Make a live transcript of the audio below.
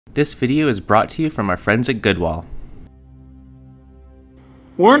This video is brought to you from our friends at Goodwall.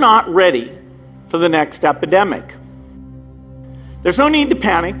 We're not ready for the next epidemic. There's no need to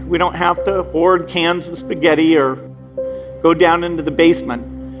panic. We don't have to hoard cans of spaghetti or go down into the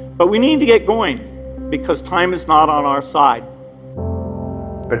basement. But we need to get going because time is not on our side.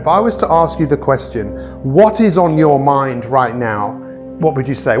 But if I was to ask you the question, what is on your mind right now? What would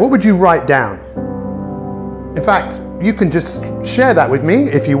you say? What would you write down? In fact, you can just share that with me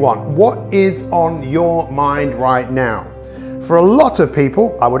if you want. What is on your mind right now? For a lot of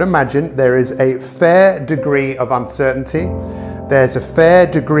people, I would imagine there is a fair degree of uncertainty. There's a fair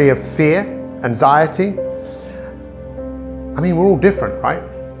degree of fear, anxiety. I mean, we're all different, right?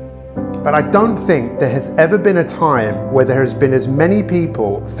 But I don't think there has ever been a time where there has been as many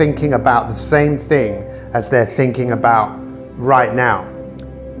people thinking about the same thing as they're thinking about right now.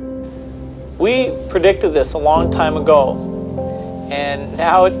 We predicted this a long time ago, and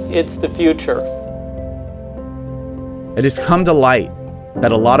now it's the future. It has come to light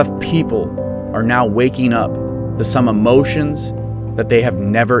that a lot of people are now waking up to some emotions that they have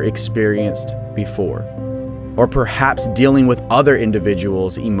never experienced before, or perhaps dealing with other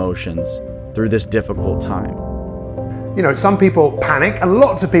individuals' emotions through this difficult time. You know, some people panic, and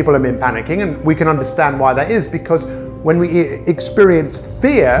lots of people have been panicking, and we can understand why that is, because when we experience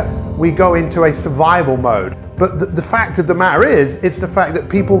fear, we go into a survival mode. But the fact of the matter is, it's the fact that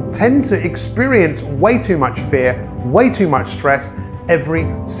people tend to experience way too much fear, way too much stress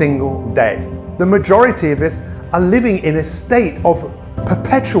every single day. The majority of us are living in a state of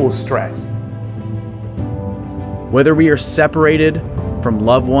perpetual stress. Whether we are separated from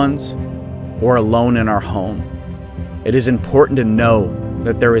loved ones or alone in our home, it is important to know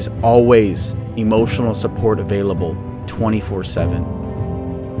that there is always emotional support available 24/7.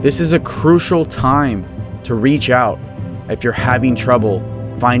 This is a crucial time to reach out if you're having trouble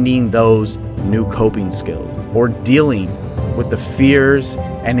finding those new coping skills or dealing with the fears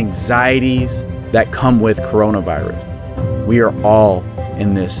and anxieties that come with coronavirus. We are all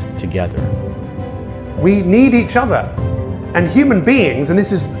in this together. We need each other. And human beings, and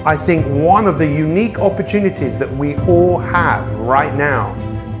this is, I think, one of the unique opportunities that we all have right now,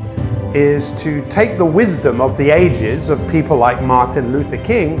 is to take the wisdom of the ages of people like Martin Luther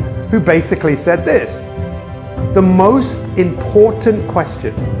King, who basically said this: the most important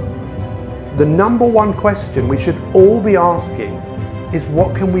question, the number one question we should all be asking is,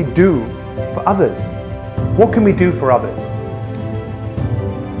 what can we do for others? What can we do for others?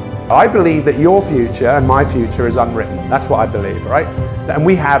 I believe that your future and my future is unwritten. That's what I believe, right? And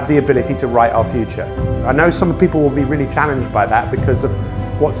we have the ability to write our future. I know some people will be really challenged by that because of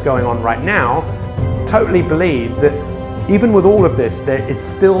what's going on right now. Totally believe that even with all of this, there is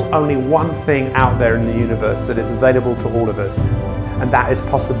still only one thing out there in the universe that is available to all of us, and that is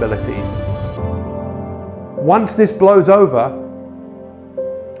possibilities. Once this blows over,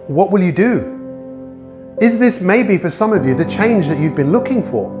 what will you do? Is this maybe for some of you the change that you've been looking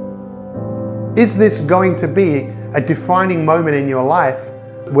for? Is this going to be a defining moment in your life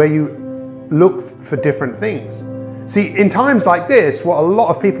where you look for different things? See, in times like this, what a lot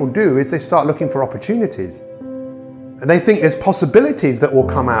of people do is they start looking for opportunities. And they think there's possibilities that will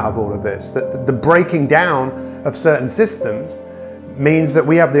come out of all of this, that the breaking down of certain systems means that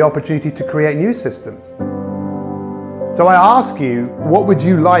we have the opportunity to create new systems. So I ask you, what would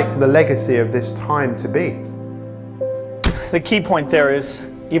you like the legacy of this time to be? The key point there is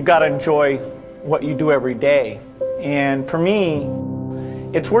you've got to enjoy what you do every day. And for me,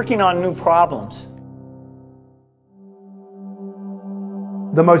 it's working on new problems.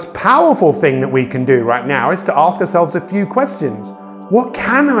 The most powerful thing that we can do right now is to ask ourselves a few questions. What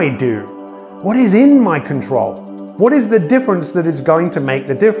can I do? What is in my control? What is the difference that is going to make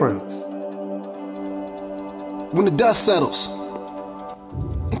the difference? When the dust settles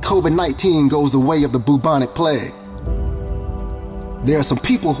and COVID-19 goes the way of the bubonic plague, there are some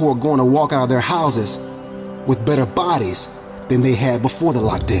people who are going to walk out of their houses with better bodies than they had before the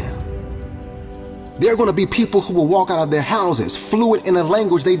lockdown. There are going to be people who will walk out of their houses fluent in a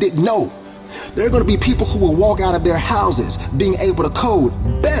language they didn't know. There are going to be people who will walk out of their houses being able to code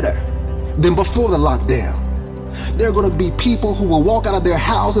better than before the lockdown. There are going to be people who will walk out of their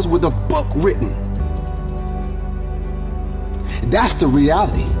houses with a book written. That's the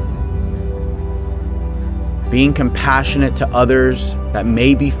reality. Being compassionate to others that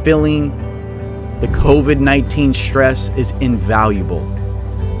may be feeling the COVID-19 stress is invaluable.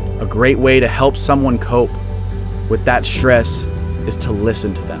 A great way to help someone cope with that stress is to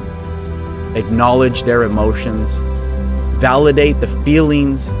listen to them, acknowledge their emotions, validate the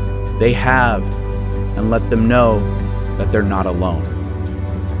feelings they have, and let them know that they're not alone.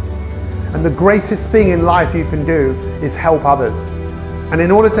 And the greatest thing in life you can do is help others. And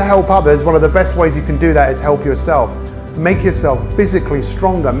in order to help others, one of the best ways you can do that is help yourself. Make yourself physically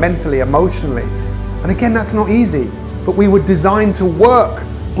stronger, mentally, emotionally. And again, that's not easy, but we were designed to work.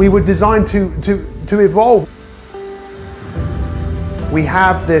 We were designed to evolve. We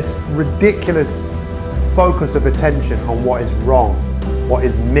have this ridiculous focus of attention on what is wrong, what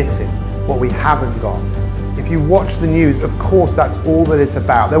is missing, what we haven't got. If you watch the news, of course, that's all that it's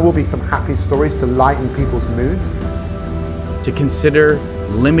about. There will be some happy stories to lighten people's moods. To consider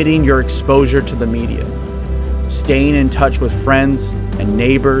limiting your exposure to the media, staying in touch with friends and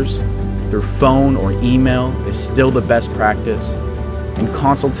neighbors through phone or email is still the best practice, and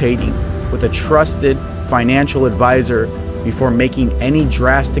consultating with a trusted financial advisor before making any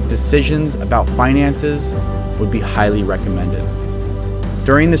drastic decisions about finances would be highly recommended.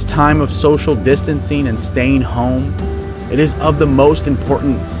 During this time of social distancing and staying home, it is of the most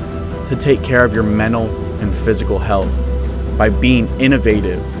importance to take care of your mental and physical health by being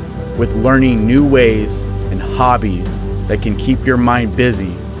innovative with learning new ways and hobbies that can keep your mind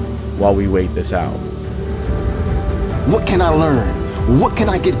busy while we wait this out. What can I learn? What can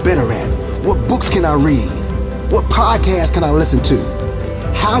I get better at? What books can I read? What podcasts can I listen to?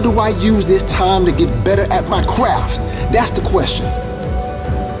 How do I use this time to get better at my craft? That's the question.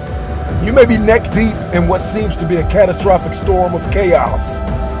 You may be neck deep in what seems to be a catastrophic storm of chaos,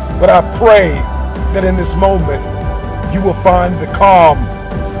 but I pray that in this moment, you will find the calm,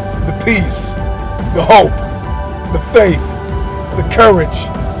 the peace, the hope, the faith, the courage,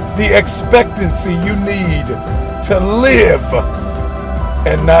 the expectancy you need to live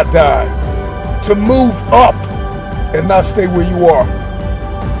and not die, to move up and not stay where you are.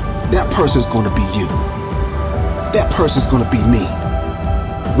 That person's going to be you. That person's going to be me.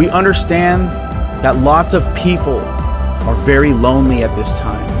 We understand that lots of people are very lonely at this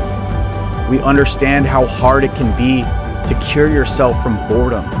time. We understand how hard it can be to cure yourself from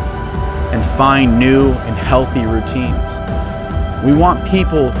boredom and find new and healthy routines. We want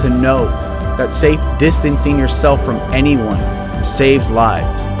people to know that safe distancing yourself from anyone saves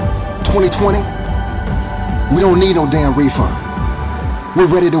lives. 2020, we don't need no damn refund.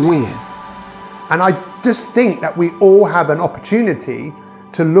 We're ready to win. And I just think that we all have an opportunity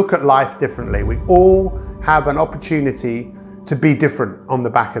to look at life differently. We all have an opportunity to be different on the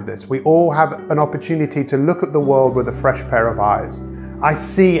back of this. We all have an opportunity to look at the world with a fresh pair of eyes. I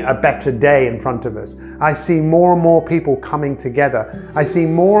see a better day in front of us. I see more and more people coming together. I see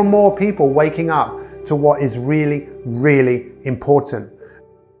more and more people waking up to what is really, really important.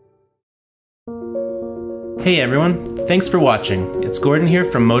 Hey everyone, thanks for watching. It's Gordon here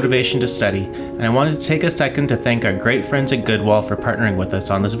from Motivation to Study, and I wanted to take a second to thank our great friends at Goodwall for partnering with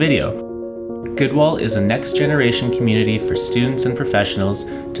us on this video. Goodwall is a next-generation community for students and professionals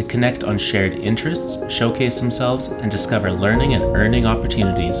to connect on shared interests, showcase themselves, and discover learning and earning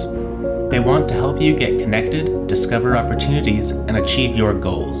opportunities. They want to help you get connected, discover opportunities, and achieve your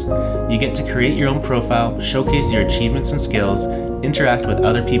goals. You get to create your own profile, showcase your achievements and skills, interact with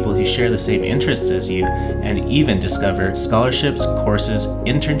other people who share the same interests as you, and even discover scholarships, courses,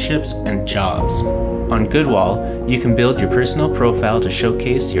 internships, and jobs. On Goodwall, you can build your personal profile to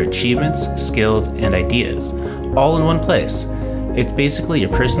showcase your achievements, skills, and ideas, all in one place. It's basically your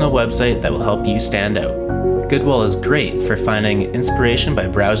personal website that will help you stand out. Goodwall is great for finding inspiration by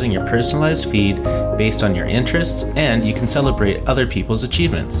browsing your personalized feed based on your interests, and you can celebrate other people's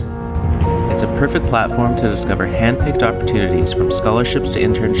achievements. It's a perfect platform to discover hand-picked opportunities from scholarships to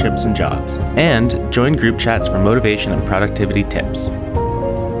internships and jobs, and join group chats for motivation and productivity tips.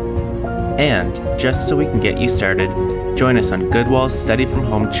 And just so we can get you started, join us on Goodwall's Study From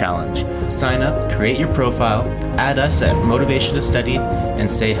Home Challenge. Sign up, create your profile, add us at Motivation to Study, and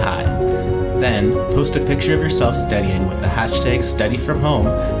say hi. Then, post a picture of yourself studying with the hashtag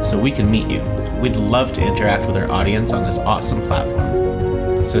StudyFromHome so we can meet you. We'd love to interact with our audience on this awesome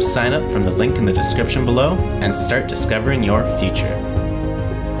platform. So sign up from the link in the description below and start discovering your future.